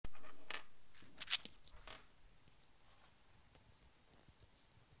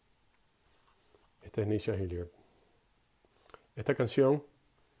Esta es Nisha Hilliard. Esta canción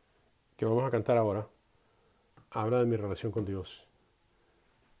que vamos a cantar ahora habla de mi relación con Dios.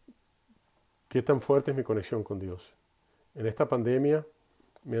 ¿Qué tan fuerte es mi conexión con Dios? En esta pandemia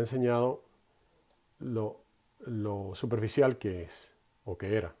me ha enseñado lo superficial que es o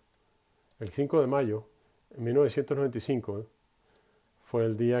que era. El 5 de mayo de 1995 fue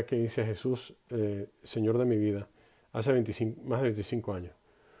el día que hice a Jesús Señor de mi vida, hace más de 25 años.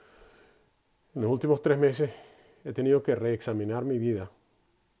 En los últimos 3 meses he tenido que reexaminar mi vida,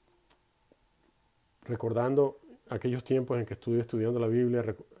 recordando aquellos tiempos en que estuve estudiando la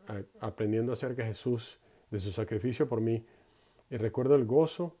Biblia, aprendiendo acerca de Jesús, de su sacrificio por mí, y recuerdo el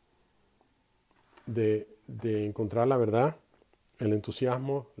gozo de encontrar la verdad, el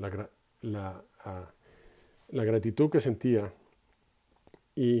entusiasmo, la gratitud que sentía.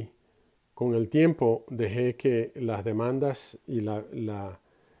 Y con el tiempo dejé que las demandas y la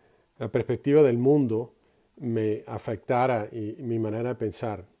perspectiva del mundo me afectara y mi manera de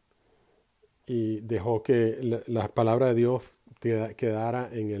pensar. Y dejó que la palabra de Dios quedara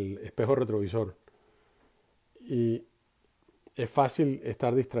en el espejo retrovisor. Y es fácil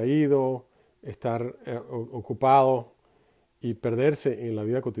estar distraído, estar ocupado y perderse en la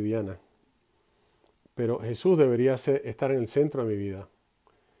vida cotidiana. Pero Jesús debería estar en el centro de mi vida.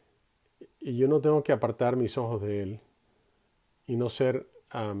 Y yo no tengo que apartar mis ojos de Él y no ser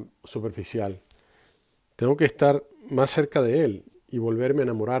superficial. Tengo que estar más cerca de Él y volverme a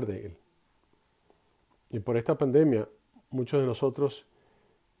enamorar de Él. Y por esta pandemia, muchos de nosotros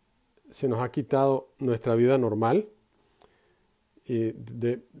se nos ha quitado nuestra vida normal y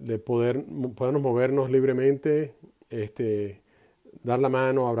de podernos movernos libremente, dar la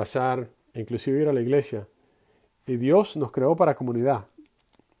mano, abrazar, inclusive ir a la iglesia. Y Dios nos creó para comunidad.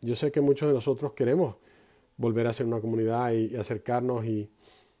 Yo sé que muchos de nosotros queremos volver a ser una comunidad y acercarnos y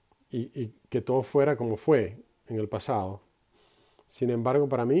que todo fuera como fue en el pasado. Sin embargo,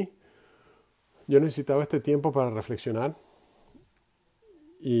 para mí, yo necesitaba este tiempo para reflexionar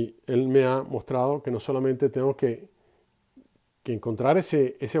y Él me ha mostrado que no solamente tengo que encontrar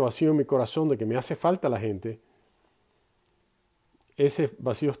ese vacío en mi corazón de que me hace falta la gente, ese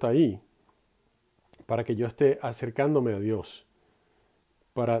vacío está ahí para que yo esté acercándome a Dios,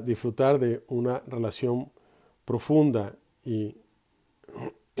 para disfrutar de una relación profunda y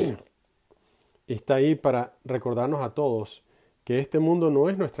está ahí para recordarnos a todos que este mundo no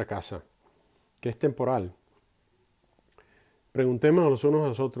es nuestra casa, que es temporal. Preguntémonos los unos a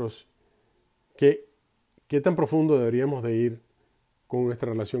los otros qué tan profundo deberíamos de ir con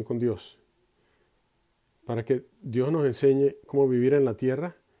nuestra relación con Dios, para que Dios nos enseñe cómo vivir en la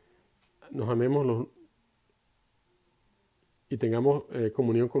tierra, nos amemos y tengamos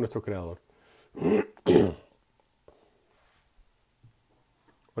comunión con nuestro Creador.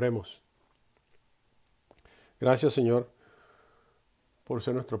 Oremos. Gracias, Señor, por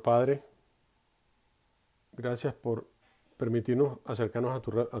ser nuestro Padre. Gracias por permitirnos acercarnos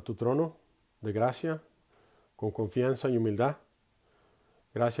a tu trono de gracia, con confianza y humildad.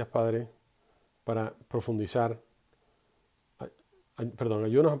 Gracias, Padre, para profundizar.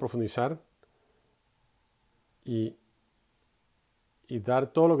 Ayúdanos a profundizar y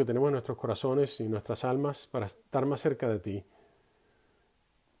dar todo lo que tenemos en nuestros corazones y nuestras almas para estar más cerca de ti.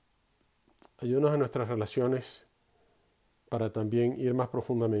 Ayúdanos en nuestras relaciones para también ir más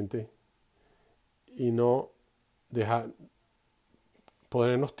profundamente y no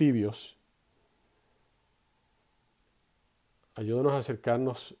ponernos tibios. Ayúdanos a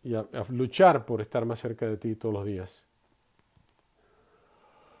acercarnos y a luchar por estar más cerca de ti todos los días.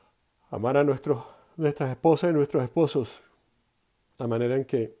 Amar a nuestras esposas y nuestros esposos, la manera en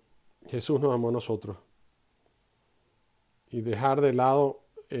que Jesús nos amó a nosotros. Y dejar de lado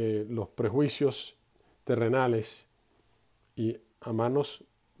los prejuicios terrenales y amarnos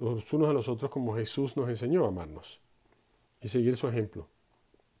los unos a los otros como Jesús nos enseñó a amarnos y seguir su ejemplo.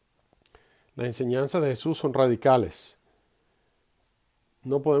 Las enseñanzas de Jesús son radicales.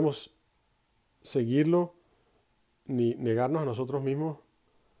 No podemos seguirlo ni negarnos a nosotros mismos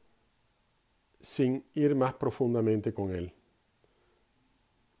sin ir más profundamente con Él.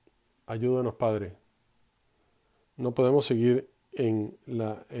 Ayúdanos, Padre. No podemos seguir en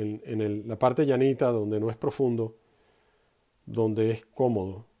la parte llanita donde no es profundo, donde es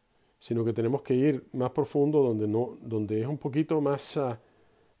cómodo, sino que tenemos que ir más profundo donde es un poquito más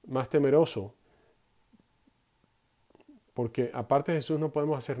temeroso, porque aparte de Jesús no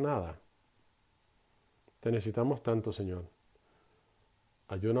podemos hacer nada. Te necesitamos tanto, Señor.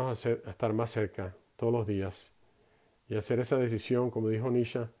 Ayúdanos a estar más cerca todos los días y hacer esa decisión, como dijo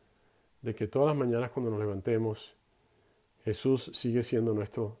Nisha, de que todas las mañanas cuando nos levantemos, Jesús sigue siendo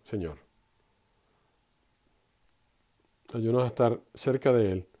nuestro Señor. Ayúdanos a estar cerca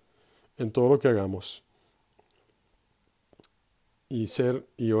de Él en todo lo que hagamos.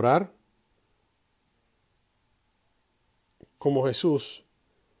 Y orar como Jesús,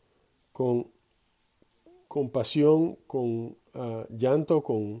 con compasión, con llanto,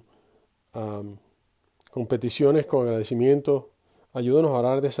 con peticiones, con agradecimiento. Ayúdanos a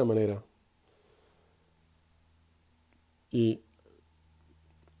orar de esa manera. Y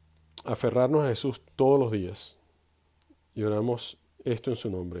aferrarnos a Jesús todos los días. Y oramos esto en su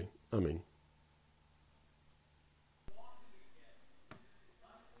nombre. Amén.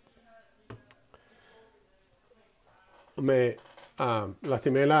 Me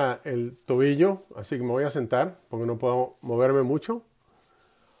lastimé el tobillo, así que me voy a sentar porque no puedo moverme mucho.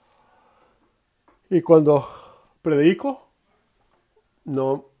 Y cuando predico,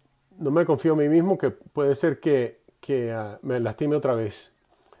 no me confío en mí mismo, que puede ser que me lastime otra vez.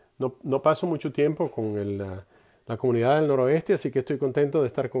 No paso mucho tiempo con la comunidad del noroeste, así que estoy contento de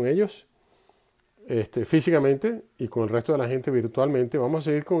estar con ellos físicamente y con el resto de la gente virtualmente. Vamos a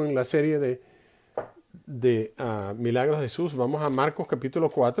seguir con la serie de Milagros de Jesús. Vamos a Marcos capítulo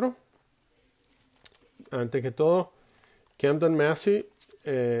 4. Antes que todo, Camden Massey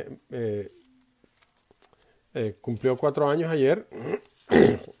cumplió 4 años ayer.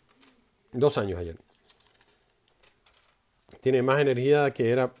 2 años ayer. Tiene más energía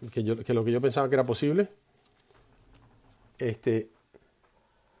que lo que yo pensaba que era posible. Este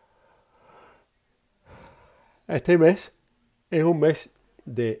mes es un mes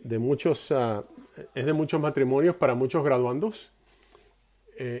de muchos matrimonios para muchos graduandos.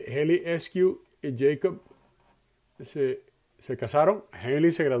 Haley Eskew y Jacob se casaron.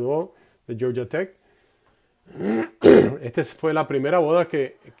 Haley se graduó de Georgia Tech. Esta fue la primera boda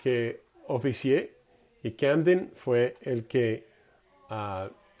que oficié, y Camden fue el que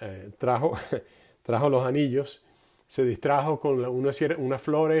trajo los anillos. Se distrajo con unas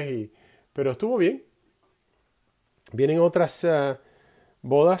flores, pero estuvo bien. Vienen otras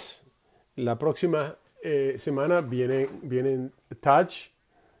bodas. La próxima semana vienen Taj.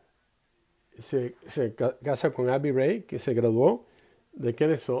 Se casa con Abby Ray, que se graduó de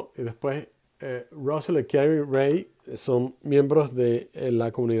Kennesaw. Y después Russell y Carrie Ray son miembros de la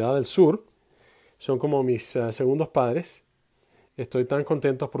comunidad del sur. Son como mis segundos padres. Estoy tan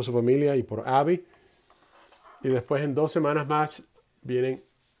contento por su familia y por Abby. Y después en 2 semanas más vienen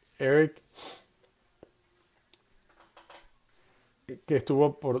Eric, que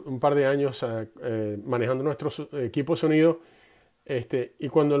estuvo por un par de años manejando nuestro equipo de sonido. Y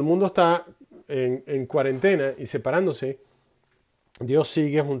cuando el mundo está en cuarentena y separándose, Dios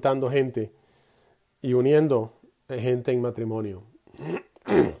sigue juntando gente y uniendo gente en matrimonio.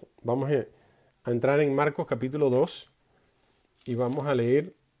 Vamos a entrar en Marcos capítulo 2 y vamos a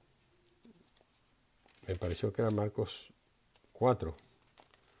leer, me pareció que era Marcos 4.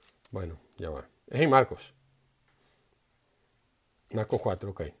 Bueno, ya va. Es en Marcos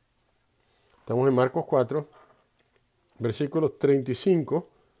 4, ok. Estamos en Marcos 4, versículo 35.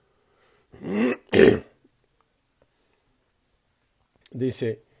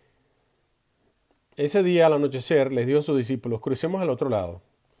 Dice: ese día al anochecer les dio a sus discípulos: crucemos al otro lado.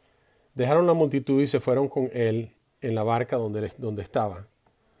 Dejaron la multitud y se fueron con él en la barca donde estaba.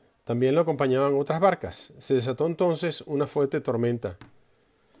 También lo acompañaban otras barcas. Se desató entonces una fuerte tormenta.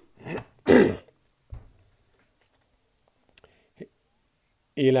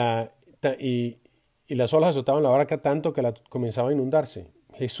 Y las olas azotaban la barca tanto que la comenzaba a inundarse.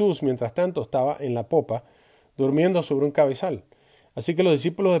 Jesús, mientras tanto, estaba en la popa, durmiendo sobre un cabezal. Así que los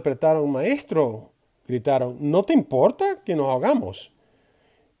discípulos despertaron: Maestro, gritaron, ¿no te importa que nos ahogamos?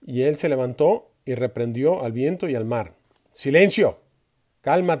 Y él se levantó y reprendió al viento y al mar. ¡Silencio!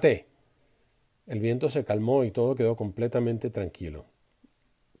 ¡Cálmate! El viento se calmó y todo quedó completamente tranquilo.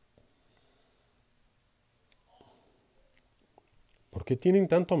 ¿Por qué tienen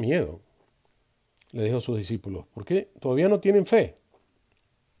tanto miedo?, le dijo a sus discípulos. ¿Por qué todavía no tienen fe?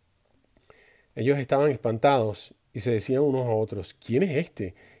 Ellos estaban espantados y se decían unos a otros: ¿quién es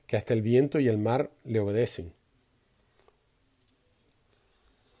este que hasta el viento y el mar le obedecen?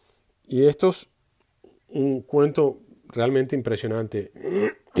 Y esto es un cuento realmente impresionante.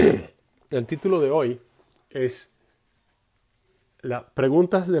 El título de hoy es las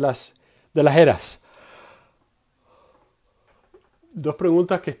preguntas de las eras. 2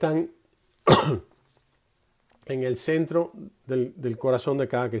 preguntas que están en el centro del corazón de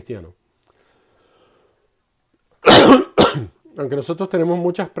cada cristiano. Aunque nosotros tenemos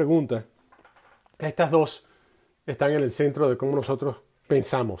muchas preguntas, estas 2 están en el centro de cómo nosotros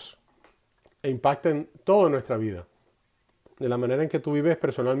pensamos e impactan toda nuestra vida. De la manera en que tú vives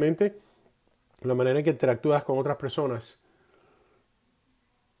personalmente, la manera en que interactúas con otras personas,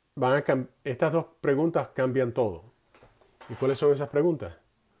 estas dos preguntas cambian todo. ¿Y cuáles son esas preguntas?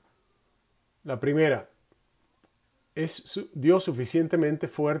 La primera, ¿es Dios suficientemente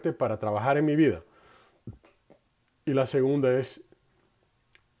fuerte para trabajar en mi vida? Y la segunda es,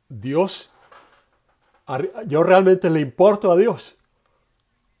 yo realmente le importo a Dios.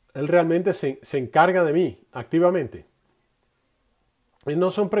 Él realmente se encarga de mí activamente. Y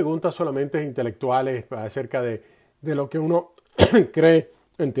no son preguntas solamente intelectuales acerca de lo que uno cree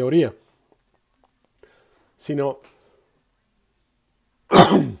en teoría, sino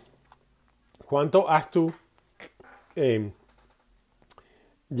cuánto has tú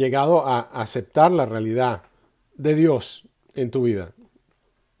llegado a aceptar la realidad de Dios en tu vida.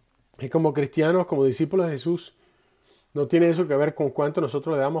 Y como cristianos, como discípulos de Jesús, no tiene eso que ver con cuánto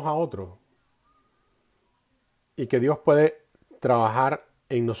nosotros le damos a otros. Y que Dios puede trabajar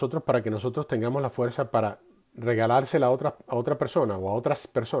en nosotros para que nosotros tengamos la fuerza para regalársela a otra persona o a otras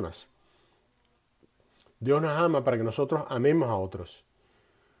personas. Dios nos ama para que nosotros amemos a otros.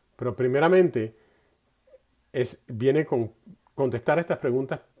 Pero primeramente viene con contestar estas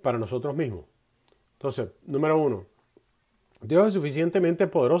preguntas para nosotros mismos. Entonces, número 1, Dios es suficientemente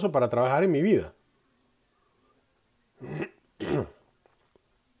poderoso para trabajar en mi vida.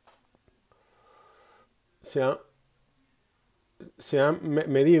 Se ha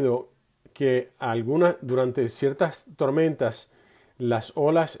medido que durante ciertas tormentas, las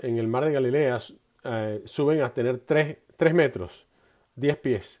olas en el mar de Galilea suben a tener 3 metros, 10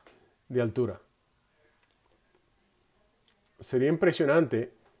 pies de altura. Sería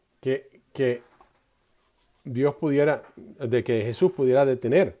impresionante que Dios que Jesús pudiera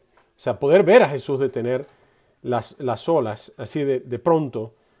detener, o sea, poder ver a Jesús detener las olas así de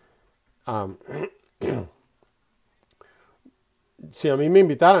pronto. Si a mí me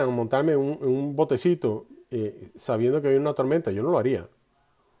invitaran a montarme en un botecito sabiendo que hay una tormenta, yo no lo haría.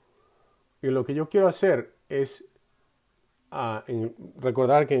 Y lo que yo quiero hacer es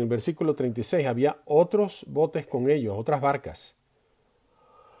recordar que en el versículo 36 había otros botes con ellos, otras barcas.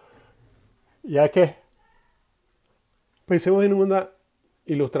 Ya que pensemos en una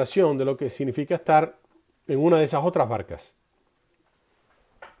ilustración de lo que significa estar en una de esas otras barcas.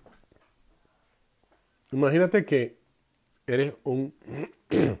 Imagínate que eres un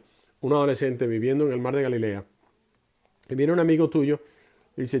adolescente viviendo en el mar de Galilea y viene un amigo tuyo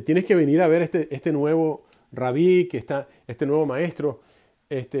y dice, tienes que venir a ver este nuevo rabí, este nuevo maestro,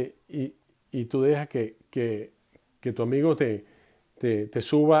 y tú dejas que tu amigo te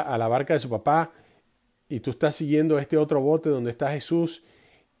suba a la barca de su papá y tú estás siguiendo este otro bote donde está Jesús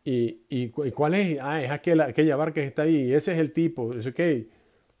y ¿cuál es? Es aquella barca que está ahí y ese es el tipo, es okay.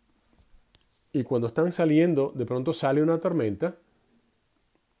 Y cuando están saliendo, de pronto sale una tormenta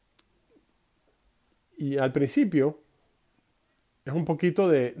y al principio es un poquito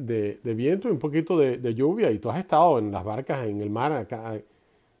de viento y un poquito de lluvia y tú has estado en las barcas, en el mar, acá,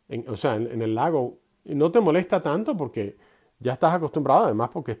 en el lago y no te molesta tanto porque ya estás acostumbrado, además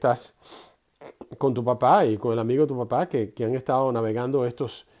porque estás con tu papá y con el amigo de tu papá que han estado navegando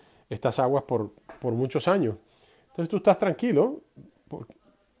estas aguas por muchos años. Entonces tú estás tranquilo,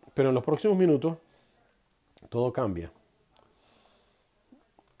 pero en los próximos minutos todo cambia.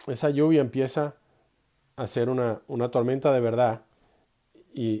 Esa lluvia empieza a ser una tormenta de verdad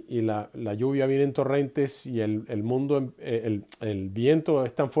y la lluvia viene en torrentes y el viento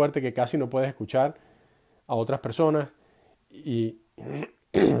es tan fuerte que casi no puedes escuchar a otras personas y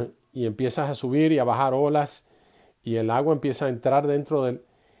empiezas a subir y a bajar olas y el agua empieza a entrar dentro del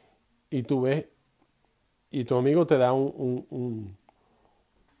y tú ves y tu amigo te da un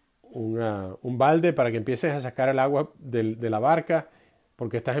balde para que empieces a sacar el agua de la barca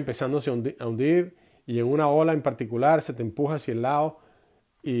porque estás empezándose a hundir y en una ola en particular se te empuja hacia el lado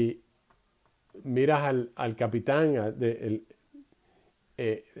y miras al capitán del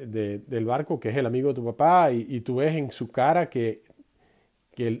barco que es el amigo de tu papá y tú ves en su cara que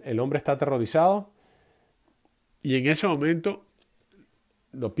el hombre está aterrorizado y en ese momento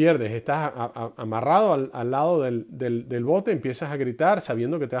lo pierdes, estás amarrado al lado del bote, empiezas a gritar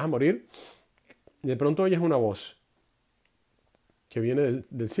sabiendo que te vas a morir y de pronto oyes una voz que viene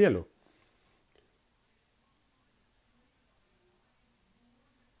del cielo.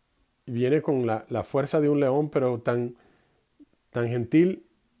 Y viene con la fuerza de un león, pero tan gentil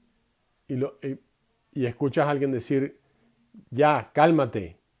y escuchas a alguien decir, ya,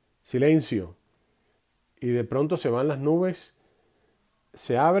 cálmate, silencio. Y de pronto se van las nubes,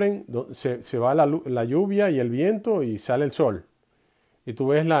 se abren, se va la lluvia y el viento y sale el sol. Y tú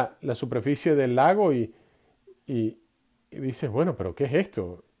ves la superficie del lago y dices, bueno, pero ¿qué es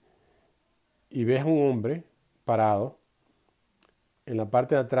esto? Y ves un hombre parado en la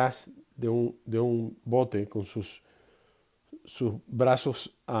parte de atrás de un bote con sus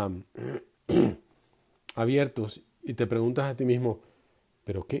brazos abiertos y te preguntas a ti mismo,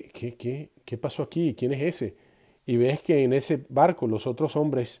 pero ¿qué pasó aquí? ¿Quién es ese? Y ves que en ese barco los otros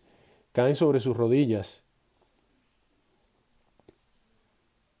hombres caen sobre sus rodillas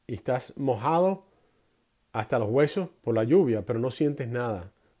y estás mojado hasta los huesos por la lluvia, pero no sientes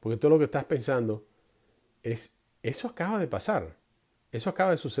nada, porque todo lo que estás pensando es, eso acaba de pasar, eso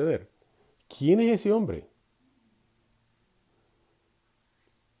acaba de suceder. ¿Quién es ese hombre?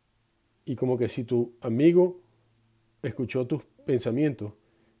 Y como que si tu amigo escuchó tus pensamientos,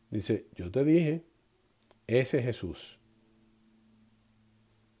 dice, yo te dije, ese es Jesús.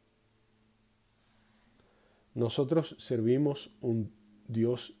 Nosotros servimos un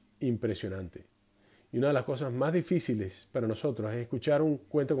Dios impresionante. Y una de las cosas más difíciles para nosotros es escuchar un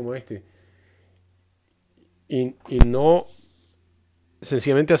cuento como este y no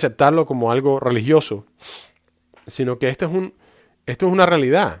sencillamente aceptarlo como algo religioso, sino que esto es una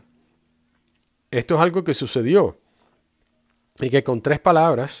realidad. Esto es algo que sucedió y que con 3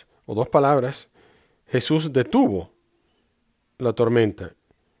 palabras o 2 palabras Jesús detuvo la tormenta.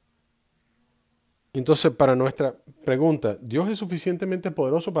 Entonces, para nuestra pregunta, ¿Dios es suficientemente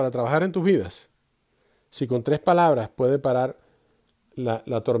poderoso para trabajar en tus vidas? Si con 3 palabras puede parar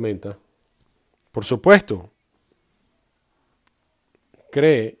la tormenta. Por supuesto,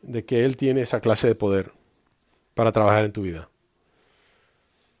 cree de que Él tiene esa clase de poder para trabajar en tu vida.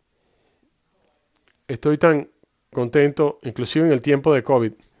 Estoy tan contento, inclusive en el tiempo de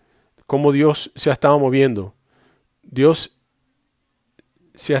COVID, cómo Dios se ha estado moviendo. Dios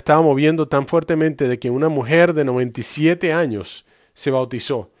se ha estado moviendo tan fuertemente de que una mujer de 97 años se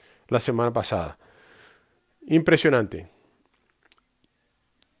bautizó la semana pasada. Impresionante.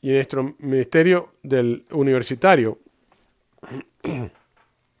 Y en nuestro ministerio del universitario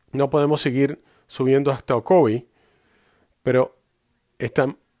no podemos seguir subiendo hasta Ocoee, pero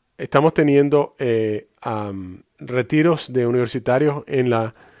estamos teniendo retiros de universitarios en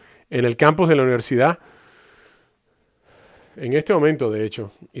el campus de la universidad en este momento, de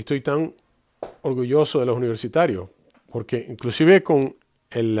hecho. Y estoy tan orgulloso de los universitarios, porque inclusive con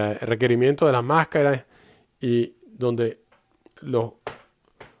el requerimiento de las máscaras y donde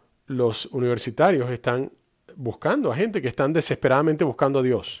los universitarios están buscando a gente que están desesperadamente buscando a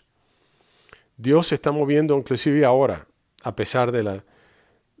Dios. Dios se está moviendo inclusive ahora, a pesar de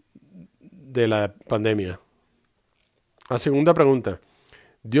la pandemia. La segunda pregunta.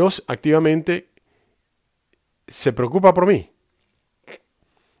 ¿Dios activamente se preocupa por mí?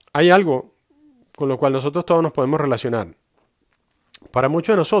 Hay algo con lo cual nosotros todos nos podemos relacionar. Para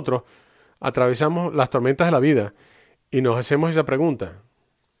muchos de nosotros, atravesamos las tormentas de la vida y nos hacemos esa pregunta.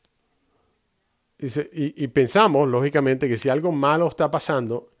 Y pensamos, lógicamente, que si algo malo está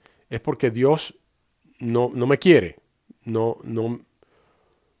pasando es porque Dios no me quiere, no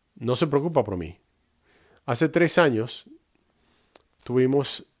se preocupa por mí. Hace 3 años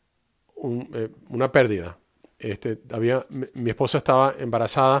tuvimos una pérdida. Mi esposa estaba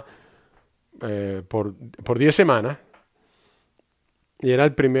embarazada por 10 semanas y era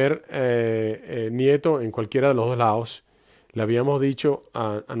el primer nieto en cualquiera de los 2 lados. Le habíamos dicho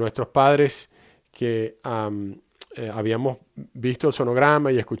a nuestros padres que habíamos visto el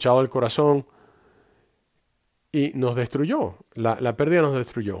sonograma y escuchado el corazón y nos destruyó. La pérdida nos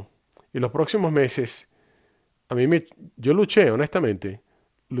destruyó. Y los próximos meses, yo luché, honestamente,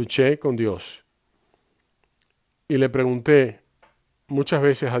 luché con Dios. Y le pregunté muchas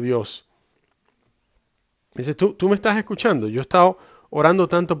veces a Dios, dice, ¿tú me estás escuchando? Yo he estado orando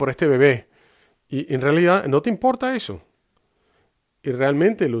tanto por este bebé y en realidad no te importa eso. Y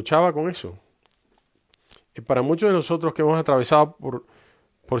realmente luchaba con eso. Y para muchos de nosotros que hemos atravesado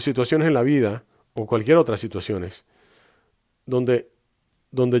por situaciones en la vida o cualquier otra situaciones, donde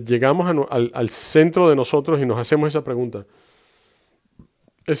llegamos al centro de nosotros y nos hacemos esa pregunta.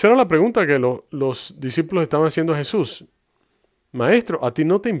 Esa era la pregunta que los discípulos estaban haciendo a Jesús. Maestro, ¿a ti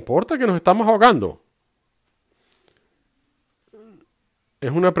no te importa que nos estamos ahogando?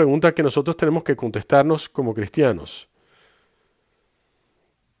 Es una pregunta que nosotros tenemos que contestarnos como cristianos.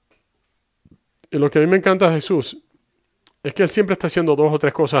 Y lo que a mí me encanta de Jesús es que Él siempre está haciendo 2 o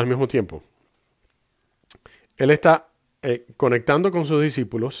 3 cosas al mismo tiempo. Él está conectando con sus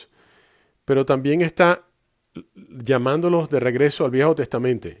discípulos, pero también está llamándolos de regreso al Viejo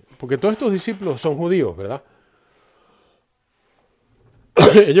Testamento. Porque todos estos discípulos son judíos, ¿verdad?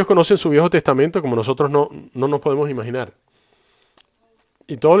 Ellos conocen su Viejo Testamento como nosotros no nos podemos imaginar.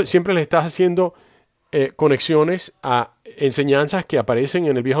 Y siempre les estás haciendo conexiones a enseñanzas que aparecen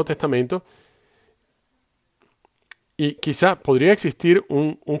en el Viejo Testamento Y quizá podría existir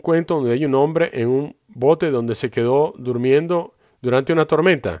un cuento donde hay un hombre en un bote donde se quedó durmiendo durante una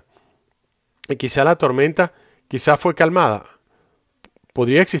tormenta. Y quizá la tormenta quizá fue calmada.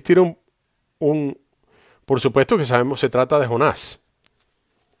 Podría existir por supuesto que sabemos, se trata de Jonás.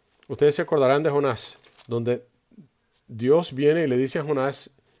 Ustedes se acordarán de Jonás, donde Dios viene y le dice a Jonás,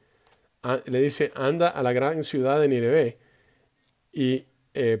 le dice, anda a la gran ciudad de Nínive y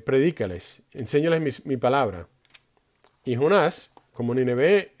predícales, enséñales mi palabra. Y Jonás, como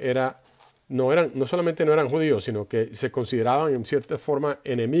Nínive no solamente no eran judíos, sino que se consideraban en cierta forma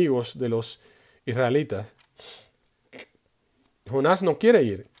enemigos de los israelitas, Jonás no quiere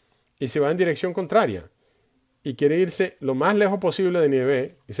ir y se va en dirección contraria y quiere irse lo más lejos posible de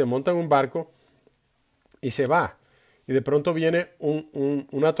Nínive y se monta en un barco y se va. Y de pronto viene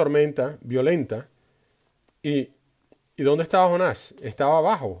una tormenta violenta y ¿dónde estaba Jonás? Estaba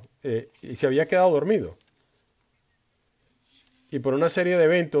abajo y se había quedado dormido. Y por una serie de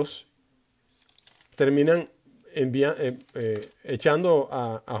eventos terminan echando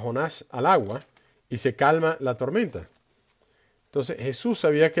a Jonás al agua y se calma la tormenta. Entonces Jesús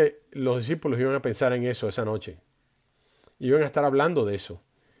sabía que los discípulos iban a pensar en eso esa noche. Iban a estar hablando de eso.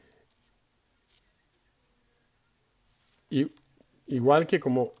 Y igual que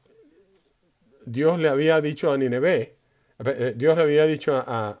como Dios le había dicho a Nínive, Dios le había dicho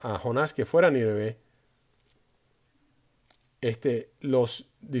a Jonás que fuera a Nínive,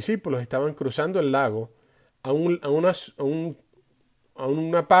 los discípulos estaban cruzando el lago a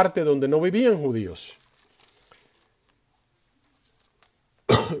una parte donde no vivían judíos.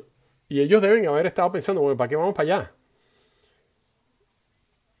 Y ellos deben haber estado pensando, bueno, ¿para qué vamos para allá?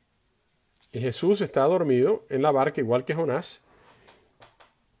 Y Jesús está dormido en la barca, igual que Jonás,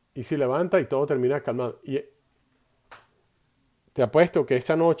 y se levanta y todo termina calmado. Y te apuesto que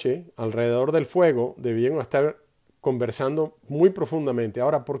esa noche, alrededor del fuego, debían estar conversando muy profundamente.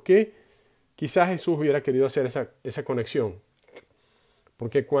 Ahora, ¿por qué quizás Jesús hubiera querido hacer esa conexión?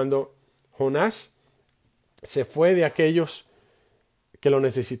 Porque cuando Jonás se fue de aquellos que lo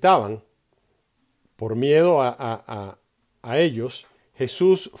necesitaban, por miedo a ellos,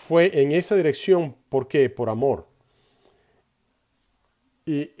 Jesús fue en esa dirección. ¿Por qué? Por amor.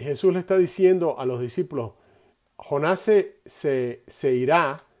 Y Jesús le está diciendo a los discípulos, Jonás se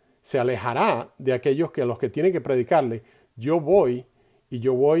irá, se alejará de aquellos a los que tienen que predicarle. Yo voy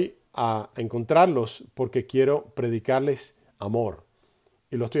a encontrarlos porque quiero predicarles amor.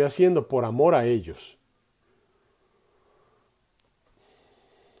 Y lo estoy haciendo por amor a ellos.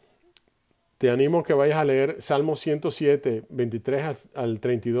 Te animo que vayas a leer Salmo 107, 23 al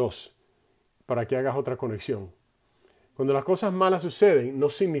 32, para que hagas otra conexión. Cuando las cosas malas suceden,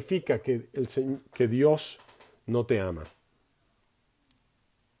 no significa que Dios no te ama.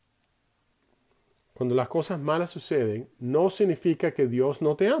 Cuando las cosas malas suceden, no significa que Dios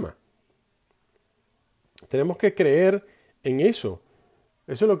no te ama. Tenemos que creer en eso.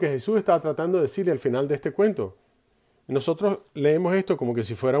 Eso es lo que Jesús estaba tratando de decirle al final de este cuento. Nosotros leemos esto como que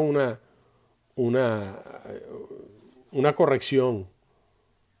si fuera una corrección.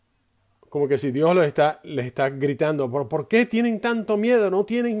 Como que si Dios les está gritando, ¿por qué tienen tanto miedo? ¿No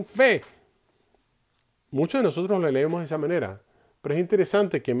tienen fe? Muchos de nosotros lo leemos de esa manera. Pero es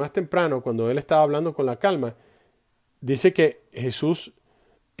interesante que más temprano, cuando él estaba hablando con la calma, dice que Jesús,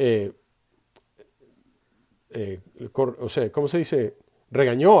 ¿cómo se dice?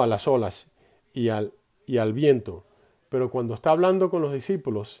 Regañó a las olas y al viento. Pero cuando está hablando con los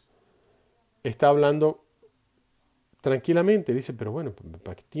discípulos, está hablando tranquilamente. Dice, pero bueno,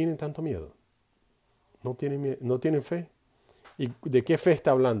 ¿para qué tienen tanto miedo? ¿No tienen fe? ¿Y de qué fe está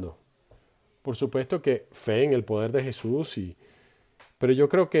hablando? Por supuesto que fe en el poder de Jesús, pero yo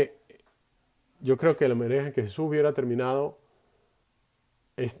creo que la manera en que Jesús hubiera terminado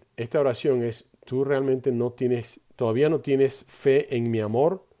esta oración es, tú realmente todavía no tienes fe en mi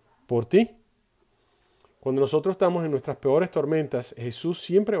amor por ti. Cuando nosotros estamos en nuestras peores tormentas, Jesús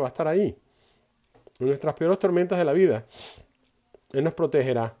siempre va a estar ahí. En nuestras peores tormentas de la vida, Él nos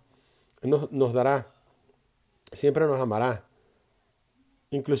protegerá, Él nos dará, siempre nos amará.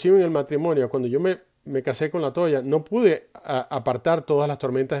 Inclusive en el matrimonio, cuando yo me casé con la Toya, no pude apartar todas las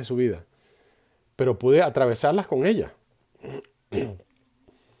tormentas de su vida, pero pude atravesarlas con ella.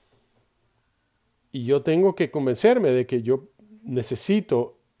 Y yo tengo que convencerme de que yo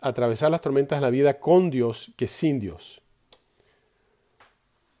necesito atravesar las tormentas de la vida con Dios que sin Dios.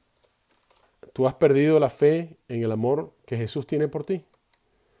 ¿Tú has perdido la fe en el amor que Jesús tiene por ti?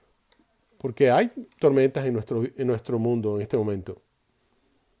 Porque hay tormentas en nuestro mundo en este momento.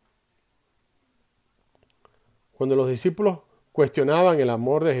 Cuando los discípulos cuestionaban el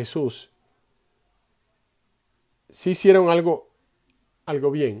amor de Jesús, sí hicieron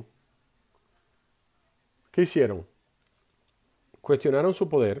algo bien. ¿Qué hicieron? Cuestionaron su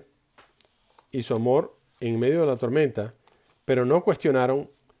poder y su amor en medio de la tormenta, pero no cuestionaron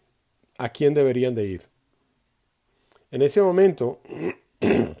a quién deberían de ir. En ese momento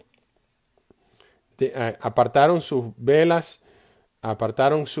apartaron sus velas,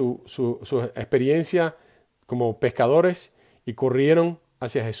 apartaron su experiencia como pescadores y corrieron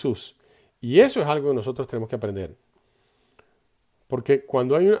hacia Jesús. Y eso es algo que nosotros tenemos que aprender. Porque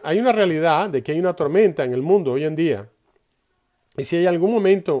cuando hay una realidad de que hay una tormenta en el mundo hoy en día, y si hay algún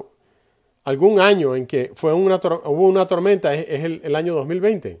momento, algún año en que hubo una tormenta, es el año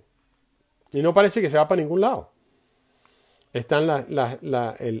 2020. Y no parece que se va para ningún lado. Están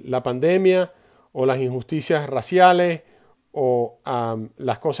la pandemia o las injusticias raciales o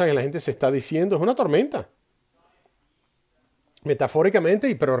las cosas que la gente se está diciendo. Es una tormenta.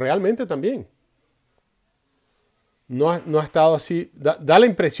 Metafóricamente, pero realmente también. No ha estado así. Da la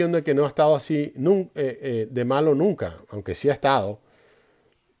impresión de que no ha estado así de malo nunca, aunque sí ha estado.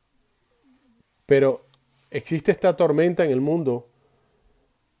 Pero existe esta tormenta en el mundo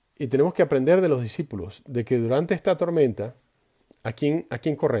y tenemos que aprender de los discípulos, de que durante esta tormenta, ¿a quién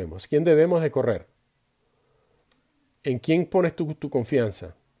corremos? ¿Quién debemos de correr? ¿En quién pones tu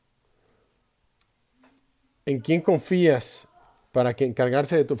confianza? ¿En quién confías para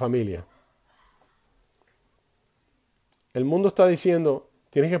encargarse de tu familia? El mundo está diciendo,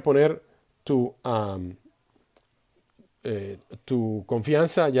 tienes que poner tu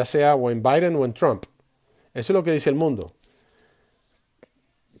confianza ya sea o en Biden o en Trump. Eso es lo que dice el mundo.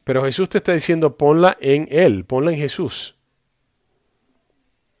 Pero Jesús te está diciendo, ponla en Él, ponla en Jesús.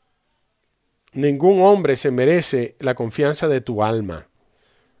 Ningún hombre se merece la confianza de tu alma.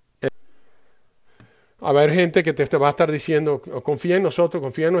 Va a haber gente que te va a estar diciendo, confía en nosotros,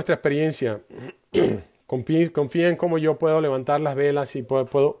 confía en nuestra experiencia, confía en cómo yo puedo levantar las velas y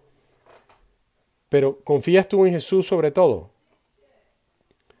puedo. Pero confías tú en Jesús sobre todo.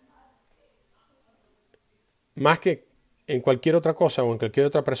 Más que en cualquier otra cosa o en cualquier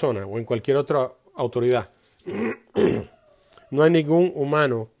otra persona o en cualquier otra autoridad. No hay ningún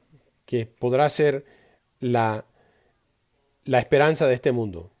humano que podrá ser la esperanza de este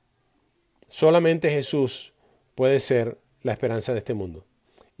mundo. Solamente Jesús puede ser la esperanza de este mundo.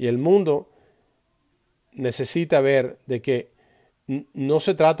 Y el mundo necesita ver de que no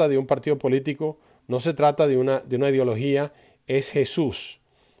se trata de un partido político, no se trata de una ideología, es Jesús.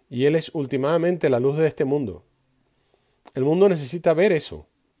 Y Él es últimamente la luz de este mundo. El mundo necesita ver eso.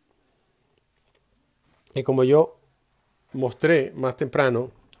 Y como yo mostré más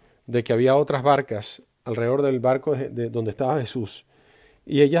temprano, de que había otras barcas alrededor del barco de donde estaba Jesús.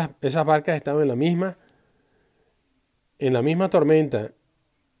 Y esas barcas estaban en la misma tormenta.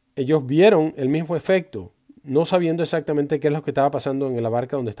 Ellos vieron el mismo efecto, no sabiendo exactamente qué es lo que estaba pasando en la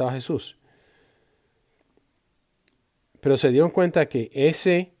barca donde estaba Jesús. Pero se dieron cuenta que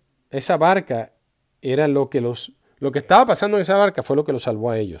esa barca era lo que estaba pasando en esa barca fue lo que los salvó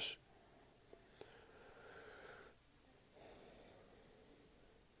a ellos.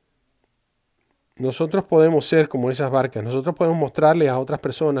 Nosotros podemos ser como esas barcas. Nosotros podemos mostrarles a otras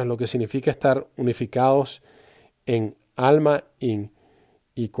personas lo que significa estar unificados en alma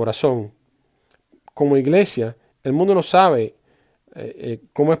y corazón. Como iglesia, el mundo no sabe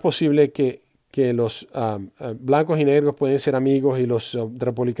cómo es posible que los blancos y negros pueden ser amigos y los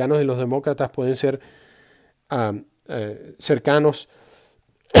republicanos y los demócratas pueden ser cercanos.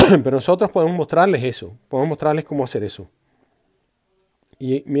 Pero nosotros podemos mostrarles eso. Podemos mostrarles cómo hacer eso.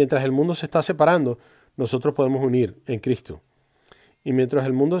 Y mientras el mundo se está separando, nosotros podemos unir en Cristo. Y mientras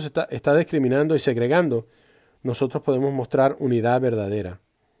el mundo se está discriminando y segregando, nosotros podemos mostrar unidad verdadera.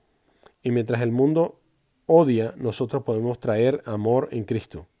 Y mientras el mundo odia, nosotros podemos traer amor en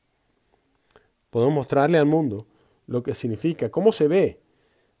Cristo. Podemos mostrarle al mundo lo que significa, cómo se ve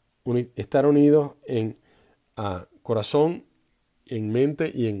estar unidos en corazón, en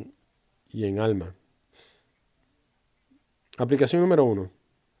mente y en alma. Aplicación número 1.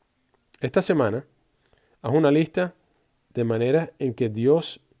 Esta semana, haz una lista de maneras en que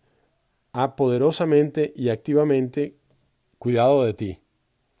Dios ha poderosamente y activamente cuidado de ti.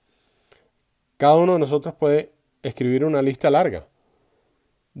 Cada uno de nosotros puede escribir una lista larga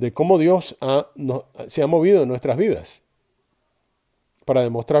de cómo Dios se ha movido en nuestras vidas para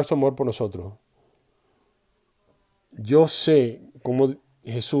demostrar su amor por nosotros. Yo sé cómo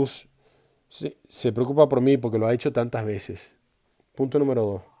Jesús se preocupa por mí porque lo ha hecho tantas veces. Punto número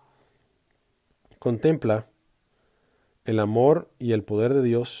 2. Contempla el amor y el poder de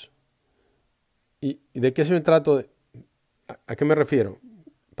Dios. ¿Y de qué se me trato? ¿A qué me refiero?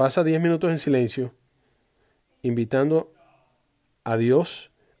 Pasa 10 minutos en silencio invitando a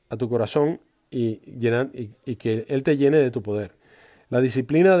Dios a tu corazón y que Él te llene de tu poder. La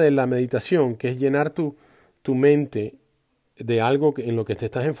disciplina de la meditación, que es llenar tu mente de algo en lo que te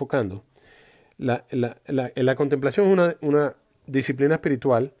estás enfocando. La contemplación es una disciplina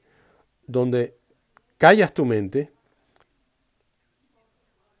espiritual donde callas tu mente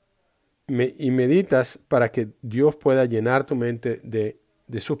y meditas para que Dios pueda llenar tu mente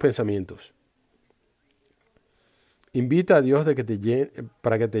de sus pensamientos. Invita a Dios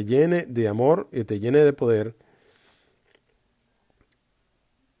para que te llene de amor y te llene de poder.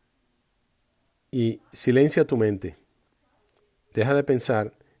 Y silencia tu mente. Deja de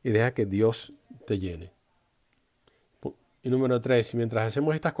pensar y deja que Dios te llene. Y número 3, mientras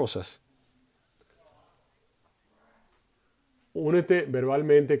hacemos estas cosas, únete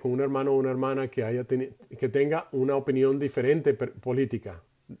verbalmente con un hermano o una hermana que tenga una opinión diferente política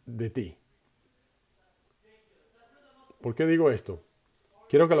de ti. ¿Por qué digo esto?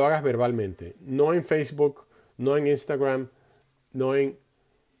 Quiero que lo hagas verbalmente, no en Facebook, no en Instagram,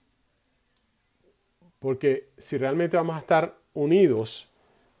 porque si realmente vamos a estar unidos,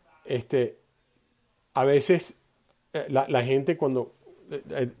 a veces la gente cuando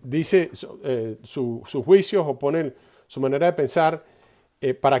dice sus juicios o pone su manera de pensar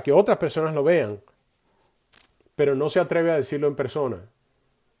para que otras personas lo vean, pero no se atreve a decirlo en persona.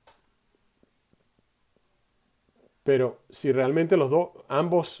 Pero si realmente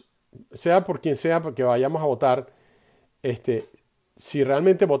ambos, sea por quien sea, porque vayamos a votar, si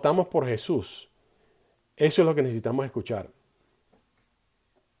realmente votamos por Jesús, eso es lo que necesitamos escuchar.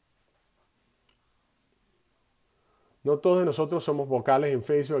 No todos nosotros somos vocales en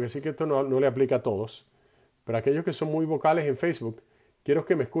Facebook, así que esto no le aplica a todos. Pero aquellos que son muy vocales en Facebook, quiero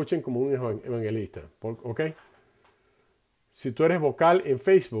que me escuchen como un evangelista. ¿Ok? Si tú eres vocal en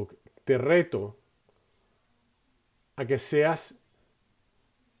Facebook, te reto a que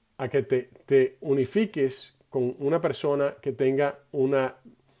te unifiques con una persona que tenga una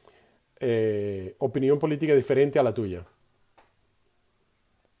opinión política diferente a la tuya.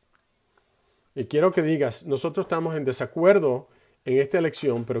 Y quiero que digas, nosotros estamos en desacuerdo en esta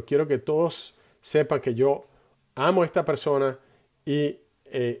elección, pero quiero que todos sepan que yo amo a esta persona y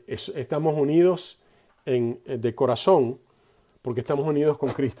estamos unidos de corazón porque estamos unidos con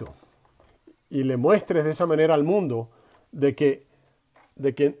Cristo. Y le muestres de esa manera al mundo de que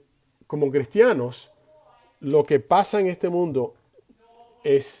como cristianos lo que pasa en este mundo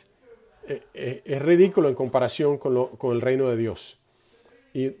es ridículo en comparación con el reino de Dios.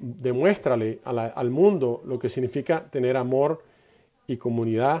 Y demuéstrale al mundo lo que significa tener amor y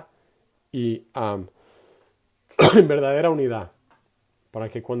comunidad y verdadera unidad. Para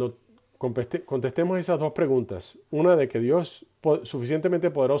que cuando contestemos esas dos preguntas, una de que Dios es suficientemente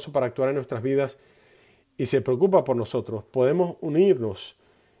poderoso para actuar en nuestras vidas y se preocupa por nosotros, podemos unirnos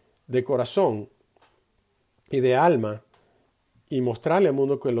de corazón y de alma y mostrarle al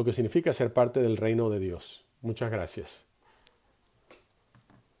mundo lo que significa ser parte del reino de Dios. Muchas gracias.